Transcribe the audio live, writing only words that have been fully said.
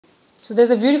So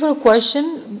there's a beautiful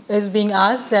question is being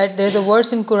asked that there's a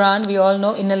verse in Quran we all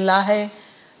know inna alayhi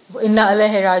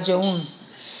raji'un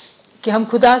कि हम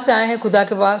खुदा से आए हैं खुदा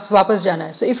के पास वापस जाना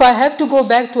है. So if I have to go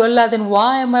back to Allah, then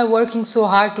why am I working so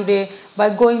hard today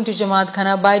by going to Jamaat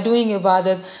Khana, by doing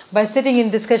ibadat, by sitting in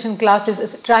discussion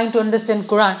classes, trying to understand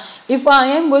Quran? If I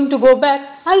am going to go back,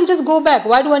 I'll just go back.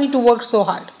 Why do I need to work so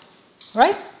hard?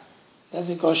 Right? That's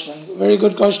a question. Very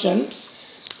good question.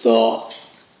 So,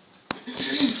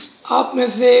 आप में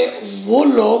से वो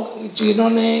लोग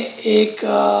जिन्होंने एक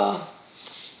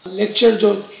lecture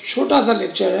जो छोटा सा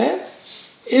लेक्चर है,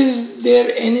 is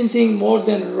there anything more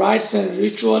than rites and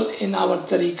ritual in our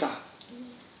तरीका,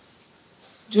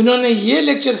 जिन्होंने ये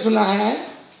लेक्चर सुना है,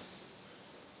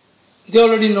 they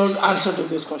already know the answer to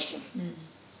this question.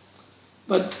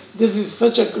 But this is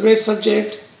such a great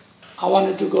subject, I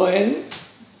wanted to go ahead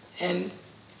and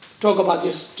talk about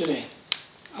this today.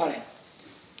 All right.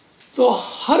 So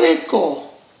हर एक को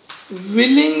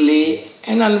willingly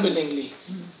and unwillingly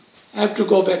have to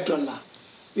go back to Allah.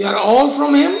 We are all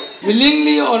from Him.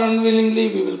 Willingly or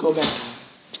unwillingly, we will go back to Him.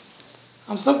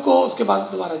 हम सबको उसके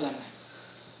पास दोबारा जाना है.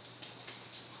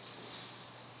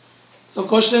 So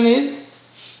question is,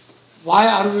 why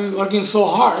are we working so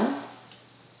hard?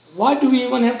 Why do we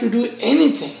even have to do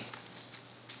anything?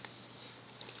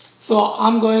 So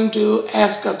I'm going to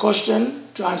ask a question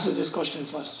to answer this question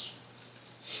first.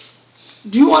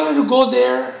 Do you want to go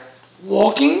there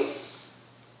walking,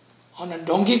 on a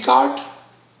donkey cart,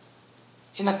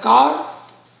 in a car,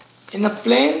 in a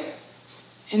plane,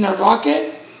 in a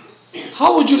rocket?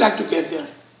 How would you like to get there?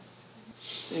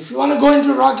 So if you want to go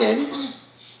into a rocket,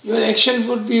 your action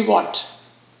would be what?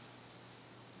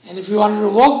 And if you wanted to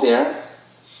walk there,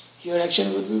 your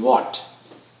action would be what?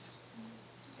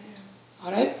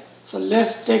 Alright? So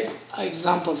let's take an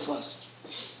example first.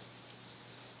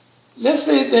 Let's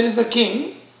say there is a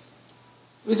king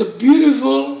with a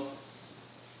beautiful,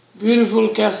 beautiful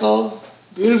castle,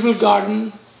 beautiful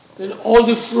garden, with all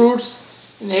the fruits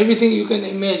and everything you can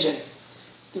imagine.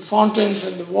 The fountains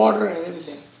and the water and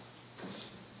everything.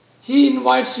 He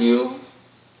invites you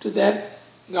to that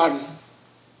garden.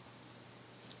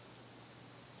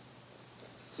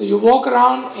 So you walk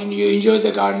around and you enjoy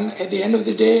the garden. At the end of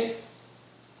the day,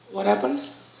 what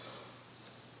happens?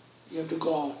 You have to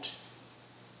go out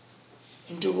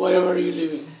into wherever you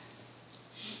live in.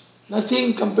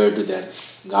 Nothing compared to that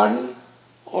garden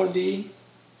or the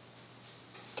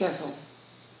castle.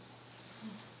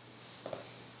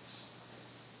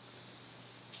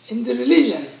 In the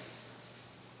religion,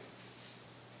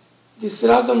 the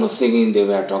Sirat al-Mustaqim they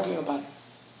were talking about,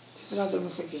 the Sirat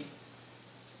al-Mustaqim,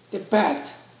 the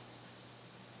path.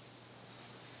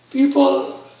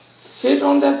 People sit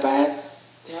on that path.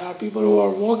 There are people who are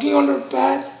walking on that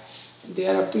path.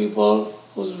 There are people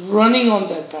who's running on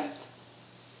that path.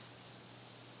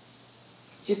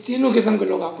 ये तीनों किस्म के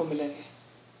लोग आपको मिलेंगे.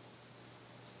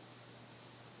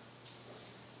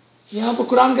 यहाँ पर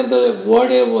कुरान के अंदर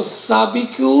वर्ड है वो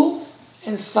साबिकू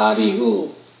एंड सारिहू.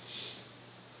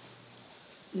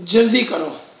 जल्दी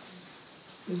करो,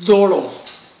 दौड़ो,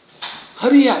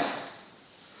 हरी अप,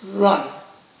 रन.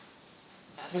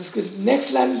 इसके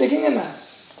नेक्स्ट लाइन देखेंगे ना,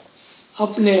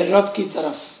 अपने रब की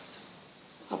तरफ,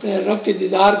 अपने रब के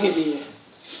दीदार के लिए.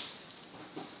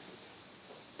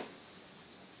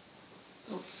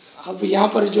 अब यहाँ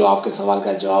पर जो आपके सवाल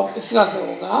का जवाब इस तरह से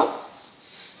होगा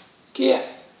कि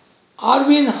are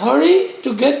we in hurry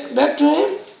to get back to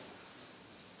him?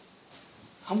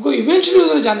 हमको eventually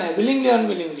उधर जाना है, willingly or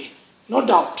unwillingly, no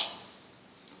doubt.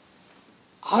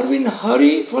 Are we in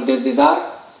hurry for this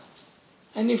didar?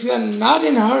 And if you are not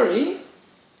in hurry,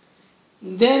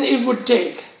 then it would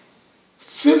take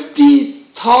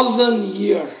 50,000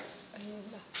 years.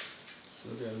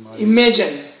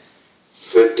 Imagine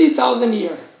 50,000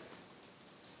 years.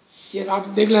 ये आप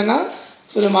देख लेना,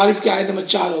 सूरह मारिफ की आयत नंबर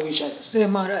 4 होगी शायद.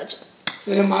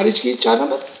 सूरह मारिफ की 4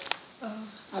 नंबर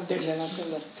आप देख लेना इसके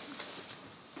अंदर.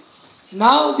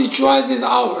 Now the choice is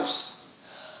ours.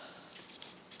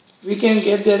 We can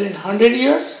get there in 100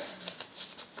 years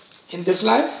in this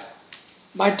life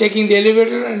by taking the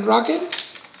elevator and rocket,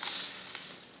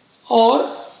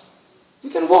 or we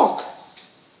can walk.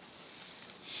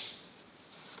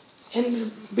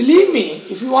 And believe me,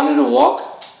 if you wanted to walk,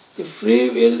 the free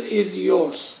will is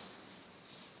yours.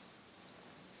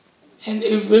 And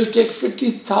it will take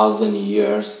 50,000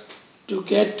 years to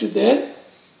get to that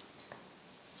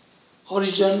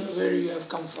origin where you have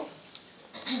come from.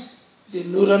 The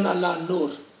Nuran Allah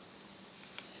Nur.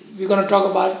 We're going to talk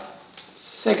about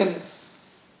second.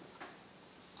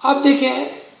 आप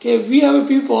देखें कि we have a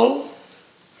people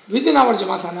within our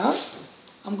जमात खाना,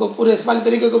 हमको पूरे इस्माइली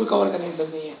तरीके को भी cover करने की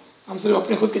जरूरत नहीं है. हम सिर्फ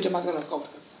अपने खुद के जमात का कवर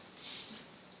करते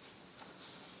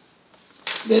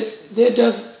हैं. They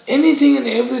does anything and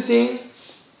everything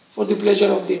for the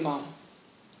pleasure of the Imam.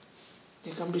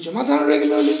 They come to Jamaat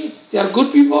regularly. They are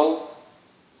good people.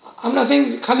 I'm not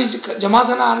saying खाली जमात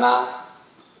आना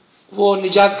वो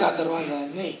निजात का दरवाजा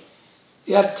है, नहीं.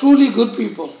 They are truly good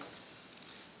people.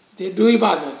 They do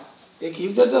ibadat. They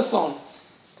give the sound.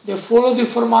 They follow the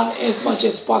Furman as much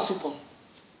as possible.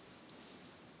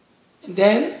 And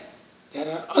then there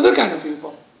are other kind of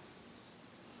people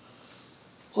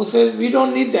who say we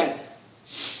don't need that.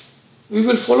 We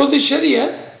will follow the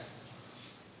Shariat,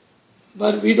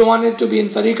 but we don't want it to be in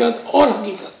Tariqat or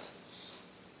Haqiqat.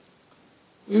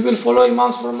 We will follow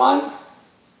Imam's Furman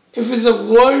if it's a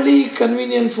worldly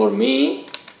convenient for me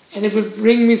and if it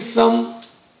bring me some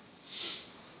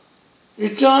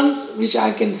return which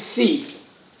I can see.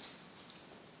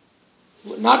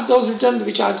 Not those returns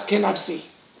which I cannot see.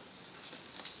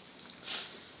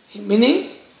 Meaning,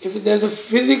 if there's a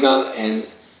physical and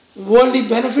worldly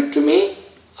benefit to me,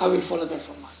 I will follow that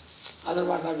Furman.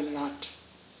 Otherwise, I will not.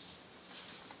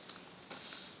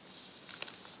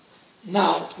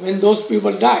 Now, when those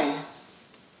people die,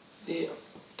 the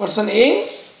person A,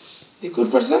 the good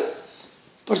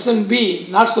person B,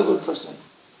 not so good person,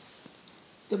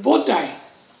 they both die.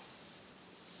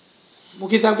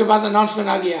 मुखी साहब के पास announcement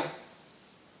आ गया.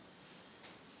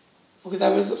 मुखी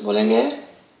साहब बोलेंगे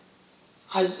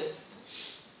आज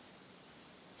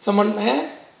समन है,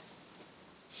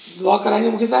 दुआ कराएंगे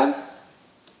मुखी साहब,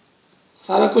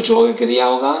 सारा कुछ होगा, क्रिया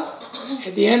होगा.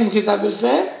 एट द एंड मुखी साहब फिर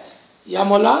से या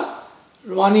मौला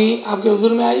रूहानी आपके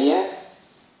हुजूर में आई है,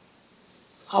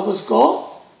 आप उसको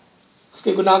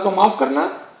उसके गुनाह को माफ करना,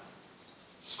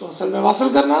 उसको असल में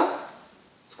वासल करना,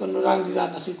 उसको नूरानी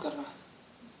दीदार नसीब करना.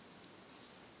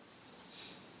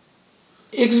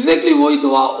 एग्जैक्टली वही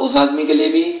दुआ उस आदमी के लिए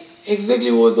भी, एग्जैक्टली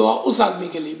वो दुआ उस आदमी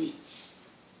के लिए भी.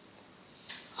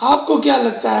 आपको क्या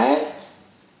लगता है,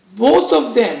 both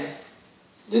of them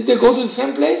did they go to the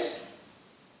same place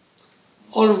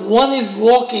or one is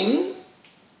walking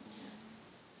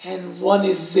and one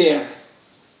is there?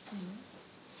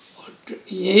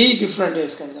 यही डिफरेंट है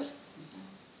इसके अंदर.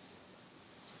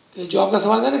 कि जो आपका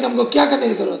सवाल है ना कि हमको क्या करने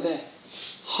की जरूरत है,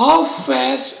 how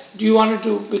fast do you want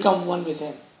to become one with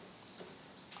him?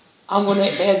 I'm going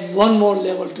to add one more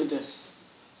level to this.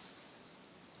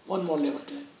 One more level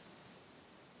to it.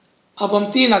 अब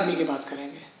हम तीन आदमी की बात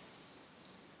करेंगे.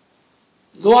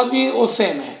 दो आदमी वो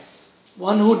सेम है.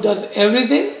 One who does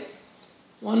everything,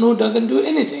 one who doesn't do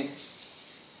anything.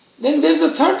 Then there's the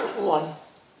third one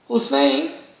who's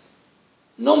saying,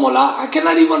 no Mullah, I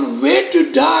cannot even wait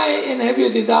to die and have your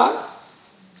didar.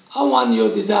 I want your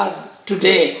didar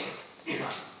today.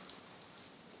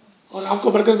 और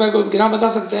आपको बरकत भाई को गिना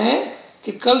बता सकते हैं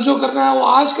कि कल जो करना है वो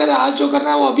आज करे, आज जो करना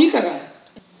है वो अभी करे.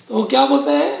 तो वो क्या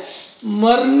बोलते हैं,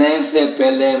 मरने से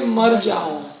पहले मर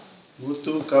जाओ.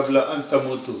 मुतु कबला अंत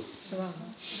Muthu.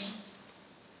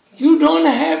 You don't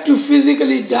have to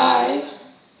physically die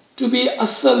to be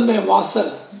asal mein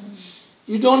wasal.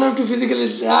 You don't have to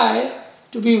physically die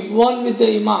to be one with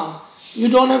the Imam. You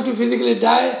don't have to physically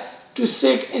die to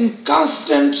seek in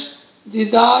constant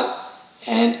didar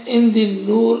and in the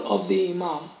nur of the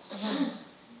Imam.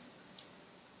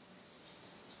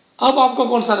 अब आपको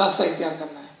कौन सा रास्ता इख्तियार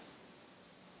करना है,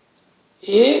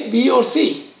 ए, B और सी?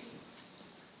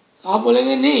 आप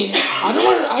बोलेंगे नहीं,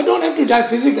 I don't have to die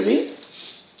physically.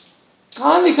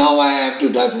 कहाँ लिखा हुआ है I have to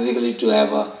die physically to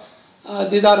have a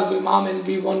didar of Imam and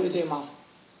be one with Imam?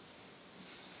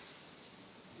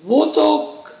 वो तो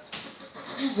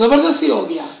जबरदस्ती हो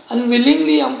गया.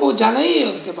 अनविलिंगली हमको जाना ही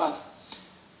है उसके पास.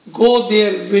 Go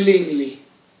there willingly.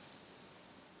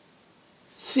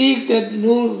 Seek that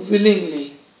nur willingly.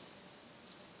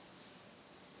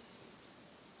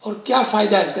 और क्या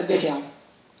फायदा है इसका, देखें आप,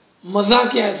 मजा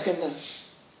क्या है इसके अंदर.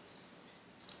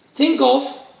 थिंक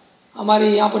ऑफ हमारे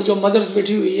यहाँ पर जो मदर्स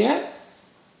बैठी हुई है,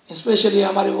 स्पेशली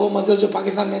हमारे वो मदर जो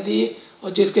पाकिस्तान में थी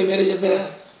और जिसके मेरे जैसे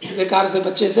बेकार से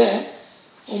बच्चे थे,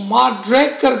 वो माँ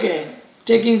ड्रैग करके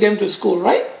taking them to school,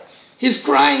 right. He is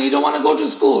crying, he don't want to go to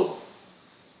school.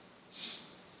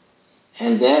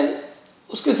 And then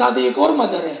उसके साथ एक और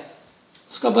मदर है,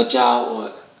 उसका बच्चा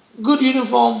good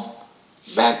uniform,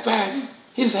 backpack,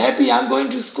 he is happy, I am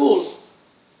going to school.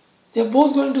 They are both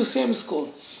going to same school.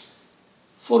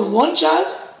 For one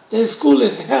child the school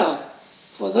is hell.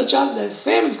 For the child, the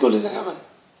same school is heaven.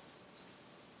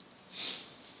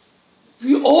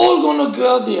 We all going to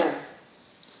go there.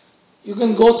 You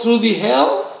can go through the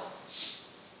hell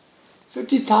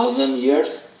 50,000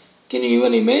 years. Can you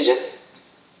even imagine?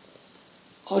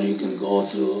 Or you can go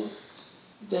through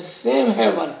the same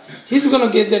heaven. He's going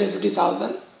to get there in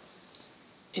 50,000.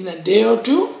 in a day or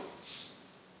two,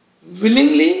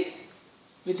 willingly,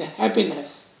 with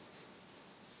happiness.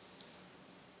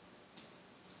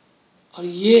 और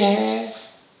ये है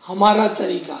हमारा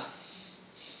तरीका.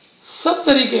 सब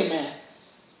तरीके में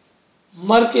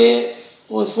मर के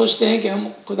वो सोचते हैं कि हम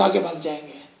खुदा के पास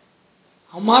जाएंगे.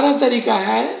 हमारा तरीका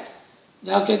है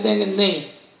जहाँ कहते हैं कि नहीं,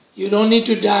 you don't need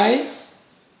to die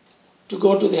to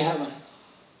go to the heaven.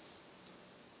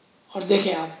 और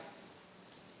देखें आप,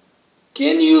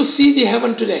 can you see the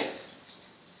heaven today?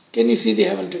 Can you see the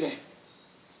heaven today?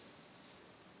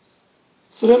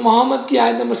 सूरह मोहम्मद की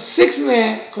आयत नंबर 6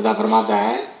 में खुदा फरमाता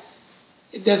है,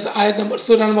 आयत नंबर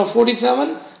सूरह नंबर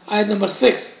 47 आयत number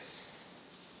 6,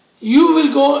 you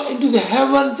will go into the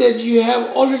heaven that you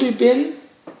have already been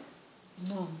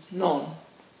known.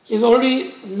 It's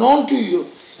already known to you.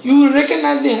 You will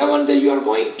recognize the heaven that you are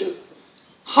going to.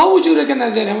 How would you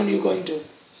recognize that heaven you are going to?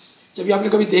 जब आपने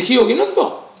कभी देखी होगी ना उसको,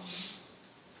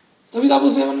 तभी तो आप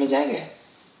उस हेवन में जाएंगे.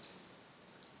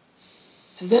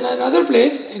 And then another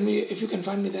place, and if you can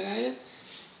find me that ayat,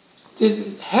 the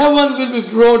heaven will be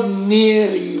brought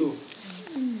near you.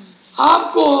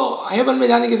 आपको हेवन में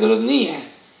जाने की जरूरत नहीं है,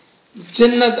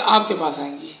 जन्नत आपके पास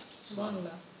आएंगी.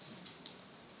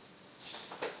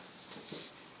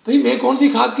 भाई मैं कौन सी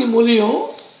खाद की मूली हूं?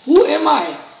 Who am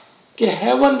I? कि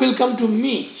heaven will come to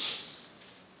me.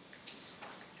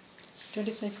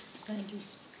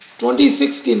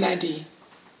 26 की 90.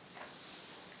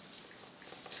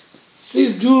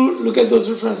 Please do look at those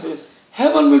references.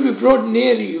 Heaven will be brought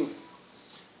near you,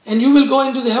 and you will go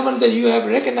into the heaven that you have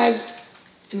recognized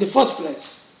in the first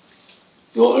place.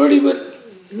 You already will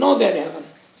know that heaven.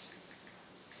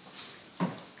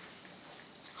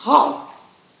 How?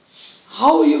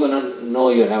 How are you going to know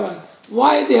your heaven?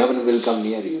 Why the heaven will come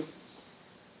near you?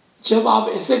 जब आप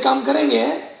ऐसे काम करेंगे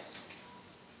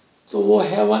तो वो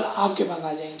haven आपके पास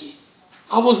आ जाएंगी.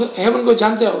 आप उस हेवन को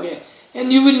जानते होगे,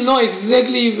 and you will know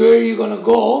exactly where you're going to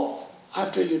go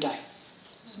after you die,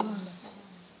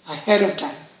 ahead of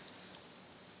time.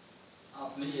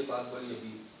 आपने ये बात बोली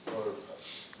अभी, और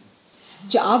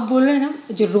जो आप बोल रहे हैं ना,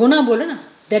 जो रोना बोल रहे हैं ना,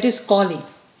 that is calling.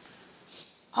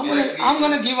 I'm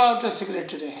gonna give out a secret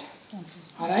today.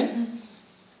 All right?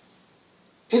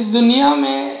 इस दुनिया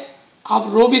में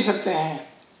आप रो भी सकते हैं,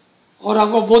 और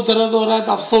आपको बहुत दर्द हो रहा है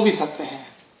तो आप सो भी सकते हैं.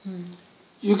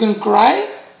 You can cry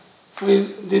for his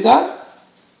didar,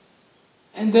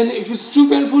 and then if it's too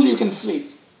painful you can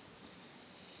sleep.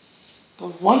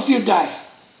 But once you die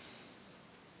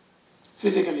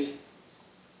physically,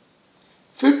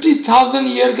 50,000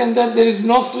 years के अंदर there is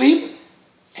no sleep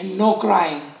and no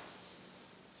crying.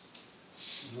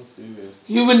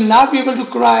 You will not be able to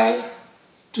cry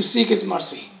to seek his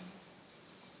mercy.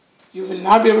 You will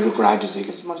not be able to cry to seek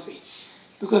his mercy,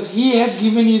 because he had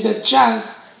given you the chance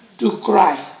to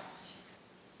cry.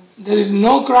 There is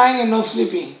no crying and no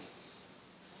sleeping.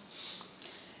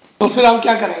 तो फिर आप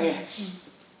क्या करेंगे?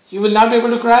 You will not be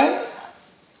able to cry,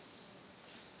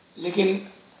 लेकिन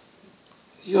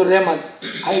your रहमत,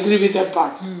 I agree with that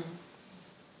part.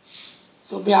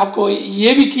 तो मैं आपको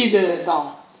ये भी की दे देता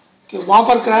हूँ कि वहाँ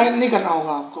पर क्राई नहीं करना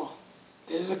होगा आपको.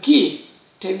 There is a key.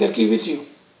 Take the key with you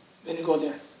when you go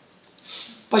there.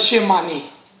 Pashyamani.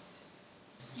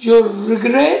 Your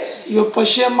regret, your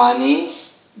pashyamani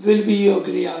will be your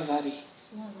griyazari.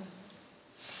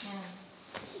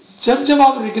 जब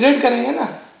आप regret करेंगे ना,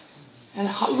 and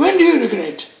when do you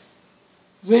regret?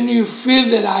 When you feel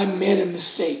that I made a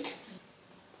mistake.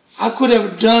 I could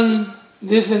have done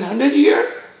this in 100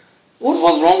 years. What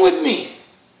was wrong with me?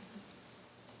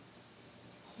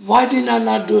 Why did I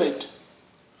not do it?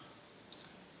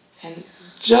 And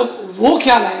जब वो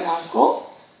ख्याल आएगा आपको,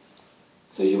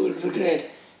 so you will regret.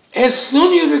 As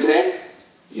soon you regret,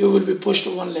 you will be pushed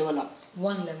one level up.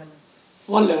 One level.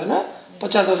 One level, ना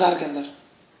 50,000 के अंदर.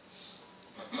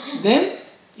 Then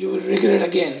you will regret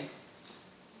again,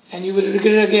 and you will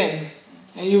regret again,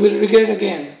 and you will regret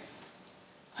again,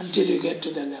 until you get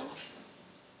to that level.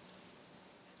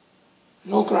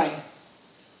 No crying.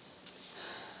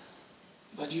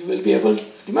 But you will be able to,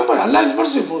 remember, Allah is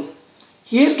merciful.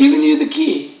 He had given you the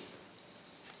key.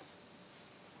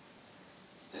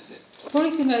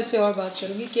 थोड़ी सी मैं इस पे और बात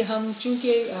करूँगी कि हम चूँकि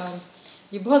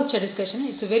ये बहुत अच्छा डिस्कशन है,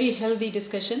 it's a very healthy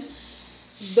discussion.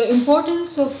 The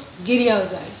importance of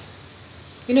गिरियाज़ारी.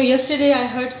 You know, yesterday I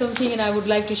heard something and I would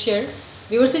like to share.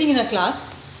 We were sitting in a class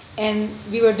and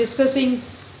we were discussing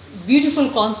beautiful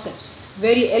concepts,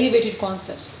 very elevated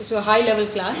concepts. It's a high level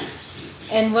class,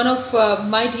 and one of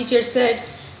my teachers said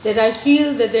that I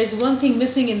feel that there's one thing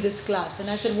missing in this class. And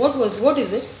I said, what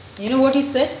is it? And you know what he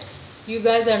said? You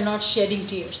guys are not shedding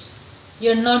tears.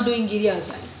 You're not doing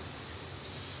Giryazari.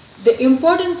 the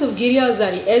importance of Girya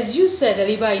Azari, as you said,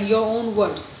 Ariba, in your own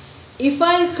words. If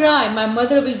I'll cry, my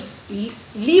mother will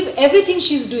leave everything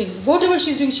she's doing, whatever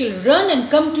she's doing, she'll run and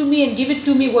come to me and give it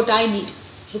to me what I need,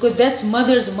 because that's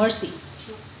mother's mercy.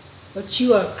 But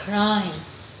you are crying.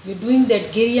 You're doing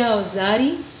that Girya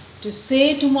Azari to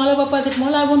say to Maula Papa that,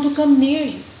 Maula, I want to come near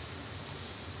you.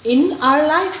 In our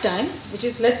lifetime, which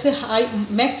is, let's say,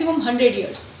 maximum 100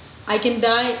 years, I can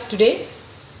die today,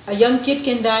 a young kid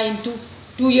can die in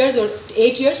 2 years or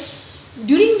 8 years.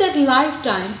 During that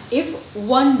lifetime, if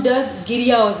one does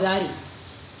Girya Azari,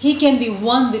 he can be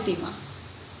one with Imam.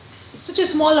 It's such a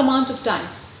small amount of time.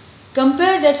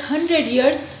 Compare that 100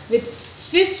 years with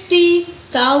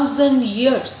 50,000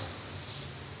 years.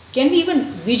 Can we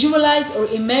even visualize or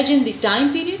imagine the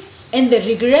time period and the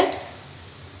regret?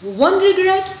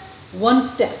 One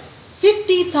step.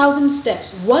 50,000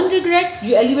 steps. One regret,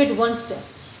 you elevate one step.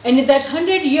 And in that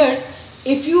 100 years,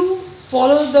 if you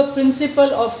follow the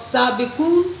principle of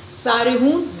Sabiqun,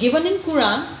 Sarihun, given in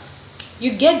Quran,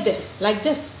 you get there like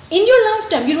this. In your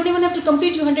lifetime, you don't even have to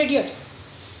complete your 100 years.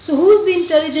 So who's the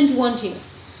intelligent one here?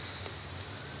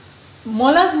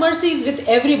 Maula's mercy is with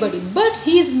everybody, but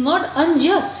he is not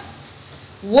unjust.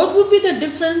 What would be the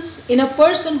difference in a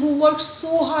person who works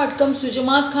so hard, comes to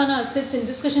Jamaat Khana, sits in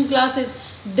discussion classes,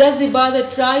 does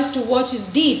ibadat, tries to watch his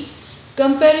deeds,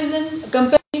 comparing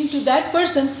him to that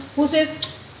person who says,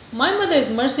 my mother is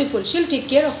merciful, she'll take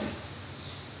care of me.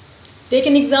 Take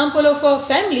an example of a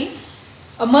family.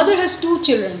 A mother has 2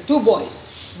 children, 2 boys.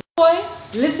 One boy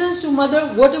listens to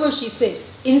mother whatever she says.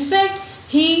 In fact,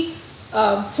 he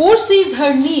foresees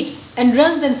her need and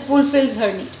runs and fulfills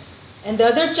her need. And the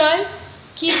other child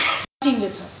keeps fighting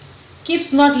with her,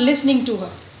 keeps not listening to her.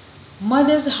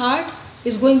 Mother's heart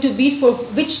is going to beat for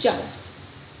which child?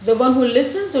 The one who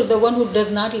listens or the one who does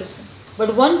not listen?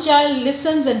 But one child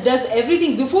listens and does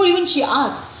everything before even she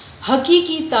asks.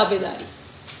 Hakiki tabedari.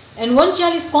 And one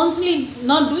child is constantly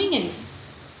not doing anything,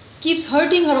 keeps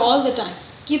hurting her all the time,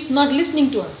 keeps not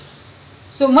listening to her.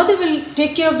 So mother will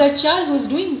take care of that child who is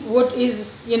doing what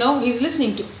is, he's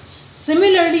listening to.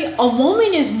 Similarly, a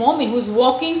mu'min is mu'min who is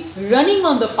walking, running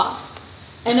on the path.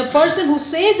 And a person who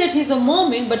says that he's a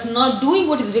mu'min but not doing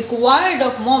what is required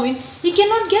of mu'min, he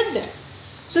cannot get there.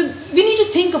 So we need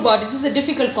to think about it. This is a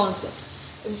difficult concept.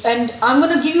 And I'm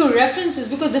going to give you references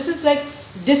because this is like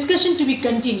discussion to be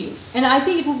continued. And I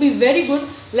think it would be very good.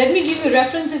 Let me give you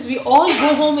references. We all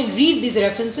go home and read these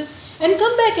references and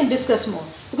come back and discuss more,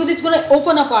 because it's going to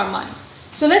open up our mind.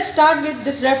 So let's start with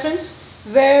this reference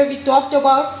where we talked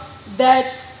about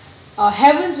that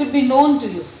heavens will be known to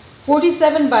you.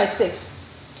 47/6.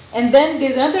 And then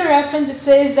there's another reference. It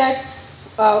says that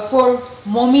for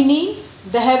Momini,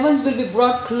 the heavens will be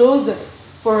brought closer.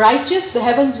 For righteous, the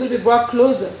heavens will be brought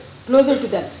closer to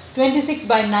them.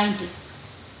 26/90.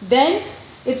 Then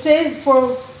it says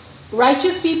for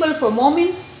righteous people, for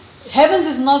Momins, heavens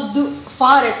is not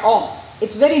far at all.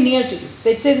 It's very near to you. So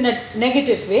it says in a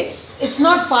negative way, it's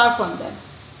not far from them.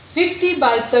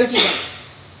 50/31.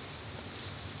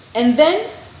 And then,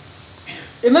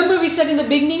 remember we said in the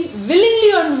beginning,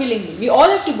 willingly or unwillingly, we all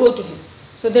have to go to him.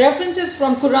 So the references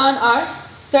from Quran are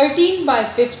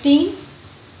 13/15,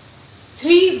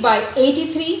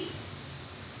 3/83,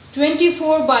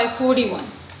 24/41.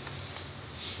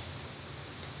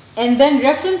 And then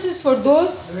references for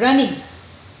those running.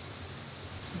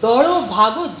 Daudo,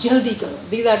 bhago, jaldi karo.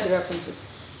 These are the references.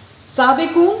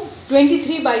 Sabiqun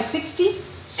 23/60,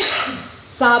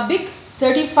 Sabiq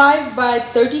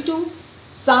 35/32,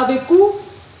 Sabiqu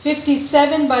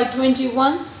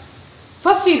 57/21,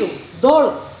 Fafiru,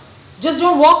 daudo. Just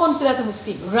don't walk on Sirat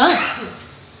al-Mustaqim. Run.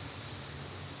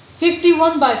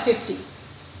 51/50.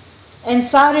 And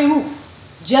Sarehu,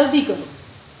 jaldi karo.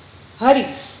 Hurry.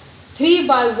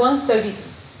 3/133.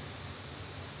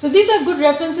 So these are good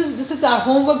references. This is our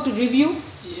homework to review.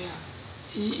 Yeah.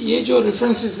 ये जो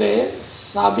references है,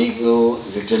 साबिक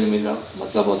written में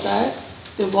मतलब होता है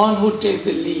the one who takes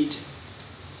the lead.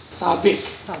 साबिक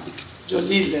जो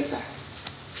lead लेता है.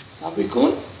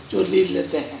 साबिकुन जो lead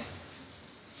लेते हैं.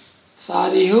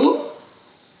 सारिहु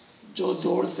जो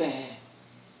दौड़ते हैं.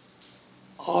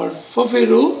 और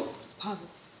फफिरु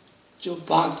जो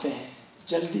भागते हैं,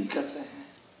 जल्दी करते हैं.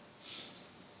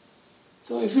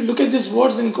 So if you look at these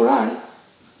words in Quran,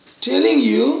 telling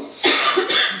you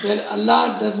that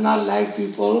Allah does not like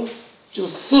people जो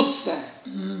सुस्त हैं,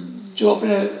 जो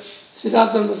अपने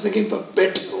सिरात al-mustaqim पर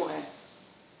बैठे हुए हैं,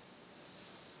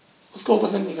 उसको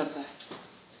पसंद नहीं करता है.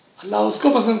 अल्लाह उसको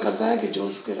पसंद करता है कि जो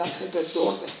उसके रास्ते पे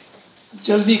दौड़ते हैं,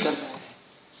 जल्दी करता है,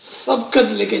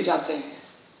 सबकत लेके जाते हैं.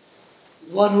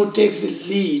 One who takes the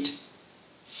lead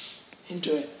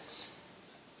into it.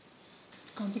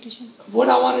 Competition. What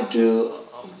I wanted to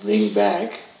bring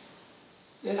back,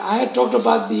 that I had talked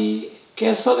about the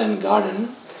castle and garden.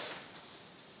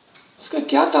 उसका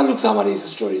क्या ताल्लुक था हमारी इस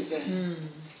स्टोरी से?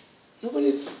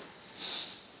 Nobody,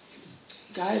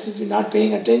 guys, if you're not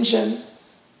paying attention,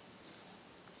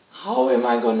 how am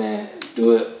I gonna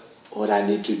do what I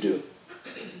need to do?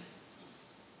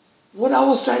 What I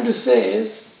was trying to say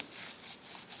is,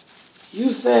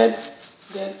 you said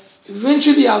that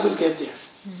eventually I will get there.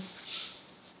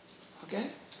 Okay?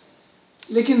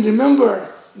 Lekin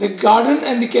remember, the garden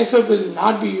and the castle will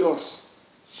not be yours,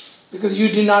 because you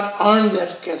did not earn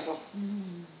that castle.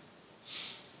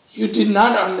 You did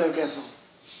not earn that castle.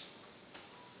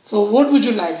 So what would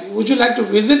you like? Would you like to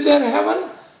visit that heaven,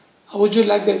 or would you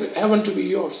like that heaven to be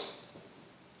yours?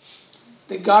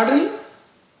 The garden,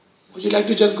 would you like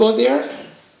to just go there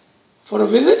for a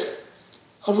visit,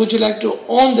 or would you like to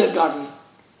own that garden,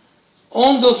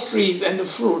 own those trees and the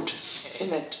fruit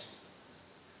in it?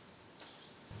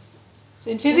 So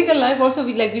in physical life also,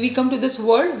 we come to this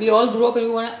world, we all grew up and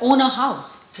we want to own a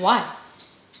house. Why?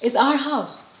 It's our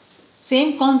house.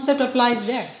 Same concept applies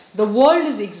there. The world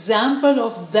is example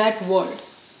of that world.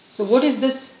 So what is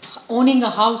this owning a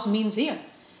house means here?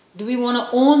 Do we want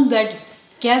to own that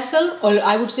castle, or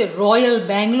I would say royal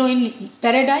bungalow in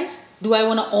paradise? Do I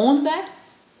want to own that?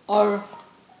 Or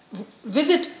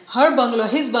visit her bungalow,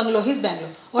 his bungalow, his bungalow?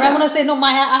 Or I want to say, no,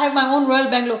 I have my own royal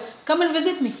bungalow. Come and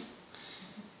visit me.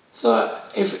 So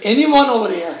if anyone over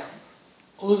here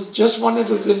who's just wanted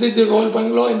to visit the royal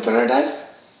bungalow in paradise,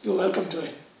 you're welcome to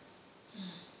it.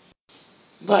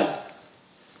 But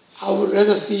I would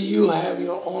rather see you have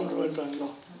your own royal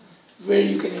bungalow where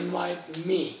you can invite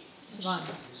me.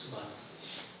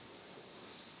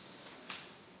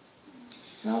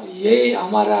 ये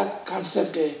हमारा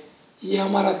concept है, ये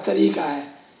हमारा तरीका है.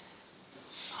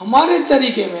 हमारे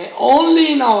तरीके में,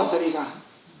 only in our तरीका,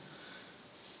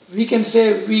 we can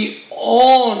say we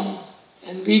own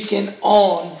and we can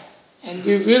own and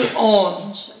we will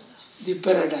own the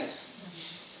paradise.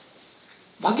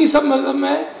 बाकी सब मज़हब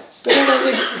में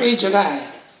paradise कई जगह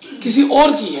है, किसी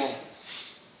और की है,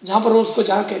 जहाँ पर उसको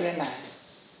जाके रहना है.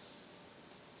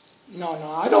 No,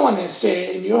 I don't want to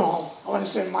stay in your home. I want to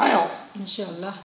stay in my home. Inshallah.